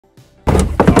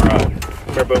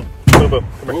Come here, Boom. Boom, Boom.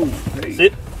 Come here. Whoa, hey.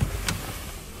 Sit.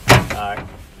 All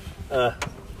right.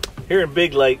 Here in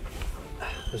Big Lake,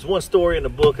 there's one story in the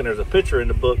book, and there's a picture in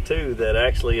the book too that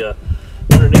actually,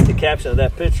 underneath the caption of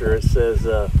that picture, it says,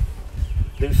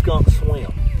 "Do Skunks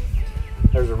Swim?"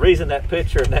 There's a reason that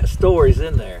picture and that story's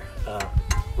in there.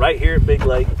 Right here at Big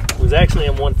Lake. It was actually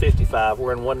in 155.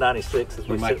 We're in 196 as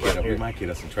we sit right here. We might get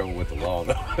us in trouble with the law,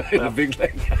 though, in the Big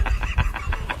Lake.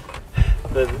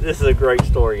 But this is a great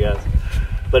story, guys.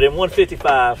 But in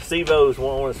 155, Steve-O's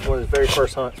one of his very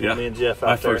first hunts with me and Jeff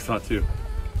out there. My first hunt, too.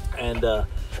 And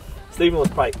Steven was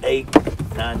probably 8,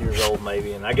 9 years old,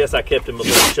 maybe. And I guess I kept him a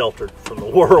little sheltered from the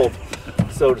world,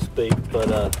 so to speak.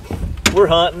 But we're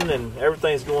hunting, and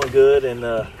everything's going good. And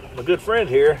my good friend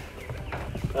here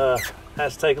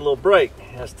has to take a little break.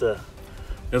 It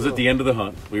was at the end of the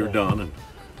hunt. We were done. And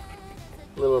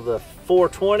a little of the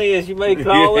 420, as you may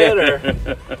call it,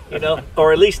 or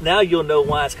or at least now you'll know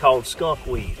why it's called skunk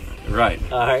weed. Right.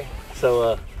 All right.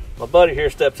 So my buddy here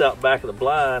steps out back of the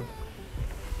blind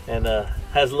and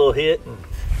has a little hit and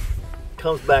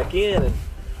comes back in, and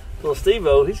little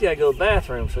Steve-O, he's got to go to the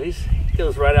bathroom, so he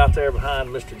goes right out there behind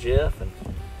Mr. Jeff and,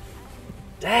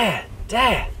 Dad.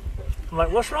 I'm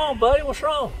like, what's wrong, buddy? What's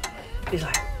wrong? He's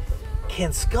like,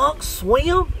 can skunks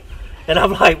swim? And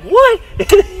I'm like, what?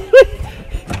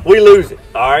 We lose it.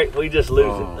 All right, we just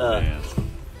lose it.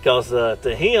 Because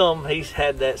to him, he's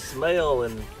had that smell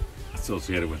and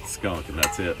associated with skunk, and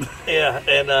that's it. Yeah,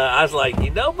 and I was like,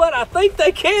 but I think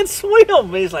they can swim.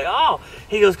 And he's like, oh.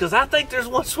 He goes, because I think there's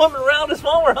one swimming around this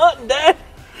while we're hunting, Dad.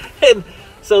 And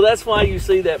so that's why you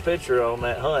see that picture on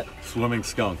that hunt. Swimming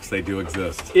skunks, they do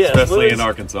exist, yeah, especially in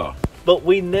Arkansas. But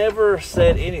we never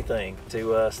said anything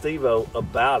to Steve-O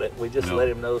about it. We just let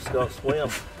him know skunks swim.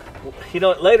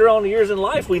 Later on in the years in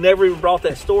life, we never even brought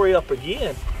that story up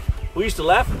again. We used to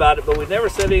laugh about it, but we never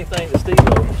said anything to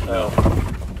Steve-O.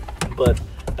 But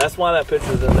that's why that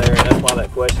picture's in there, and that's why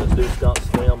that question is, do skunks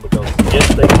swim? Because yes,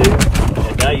 they do.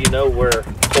 And now you know where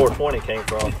 420 came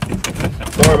from.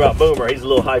 Sorry about Boomer. He's a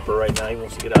little hyper right now. He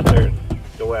wants to get out there and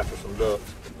go after some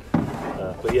ducks.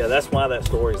 But yeah, that's why that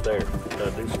story's there.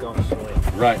 Do skunks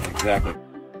swim? Right, exactly.